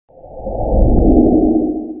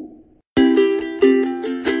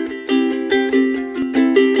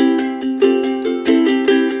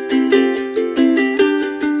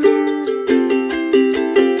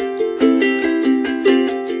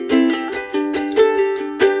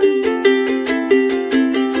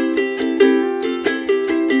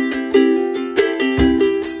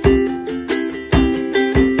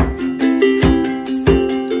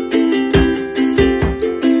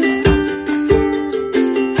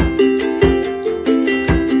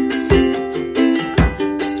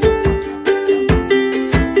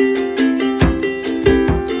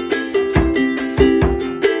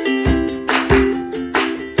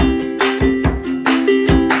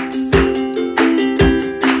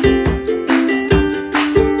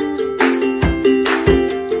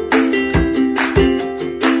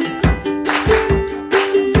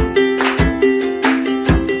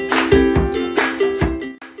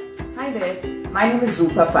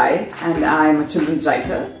Roopa and I'm a children's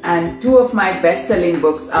writer, and two of my best-selling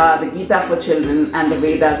books are the Gita for children and the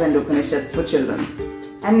Vedas and Upanishads for children.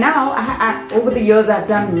 And now, over the years, I've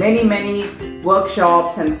done many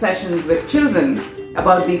workshops and sessions with children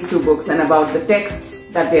about these two books and about the texts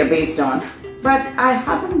that they are based on. But I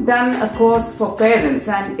haven't done a course for parents,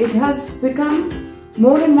 and it has become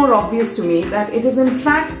more and more obvious to me that it is in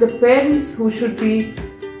fact the parents who should be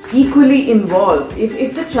equally involved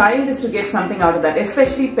if the child is to get something out of that,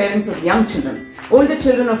 especially parents of young children. Older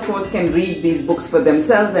children, of course, can read these books for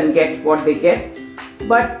themselves and get what they get.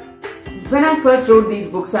 But when I first wrote these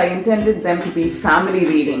books, I intended them to be family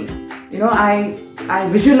reading. You know, I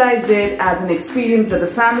visualized it as an experience that the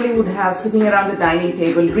family would have sitting around the dining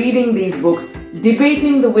table, reading these books,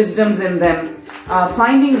 debating the wisdoms in them,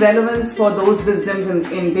 finding relevance for those wisdoms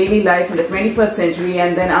in daily life in the 21st century,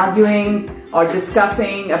 and then arguing or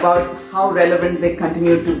discussing about how relevant they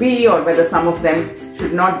continue to be, or whether some of them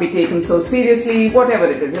should not be taken so seriously, whatever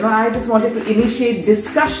it is. You know, I just wanted to initiate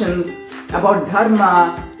discussions about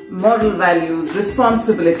dharma, moral values,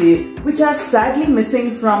 responsibility, which are sadly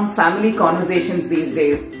missing from family conversations these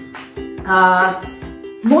days.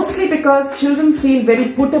 Mostly because children feel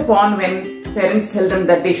very put upon when parents tell them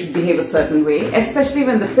that they should behave a certain way, especially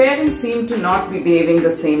when the parents seem to not be behaving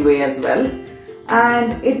the same way as well.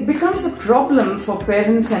 And it becomes a problem for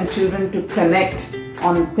parents and children to connect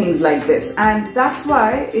on things like this. And that's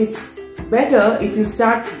why it's better if you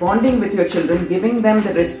start bonding with your children, giving them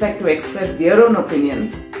the respect to express their own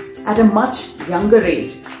opinions at a much younger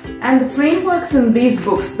age. And the frameworks in these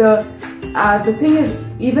books, the thing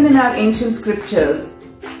is, even in our ancient scriptures,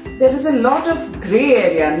 there is a lot of gray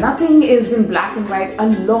area. Nothing is in black and white. A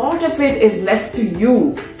lot of it is left to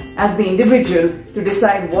you as the individual to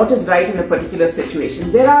decide what is right in a particular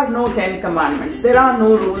situation. There are no 10 commandments. There are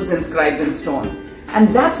no rules inscribed in stone.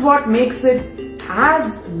 And that's what makes it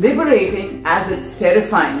as liberating as it's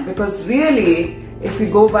terrifying. Because really, if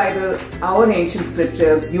you go by our ancient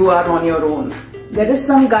scriptures, you are on your own. There is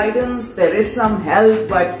some guidance, there is some help,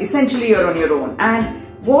 but essentially you're on your own. And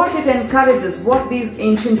what it encourages, what these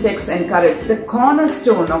ancient texts encourage, the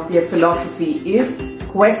cornerstone of their philosophy is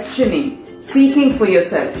questioning, seeking for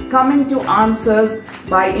yourself, coming to answers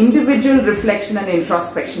by individual reflection and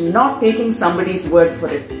introspection, not taking somebody's word for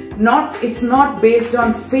it. It's not based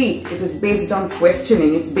on faith, it is based on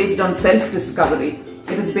questioning, it's based on self-discovery,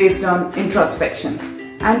 it is based on introspection.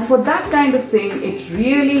 And for that kind of thing, it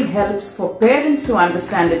really helps for parents to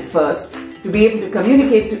understand it first, to be able to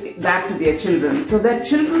communicate that to their children, so that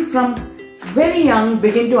children from very young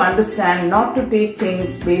begin to understand not to take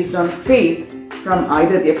things based on faith from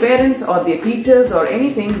either their parents or their teachers or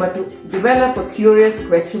anything, but to develop a curious,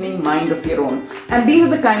 questioning mind of their own. And these are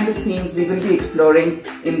the kind of themes we will be exploring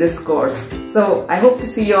in this course. So I hope to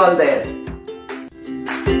see you all there.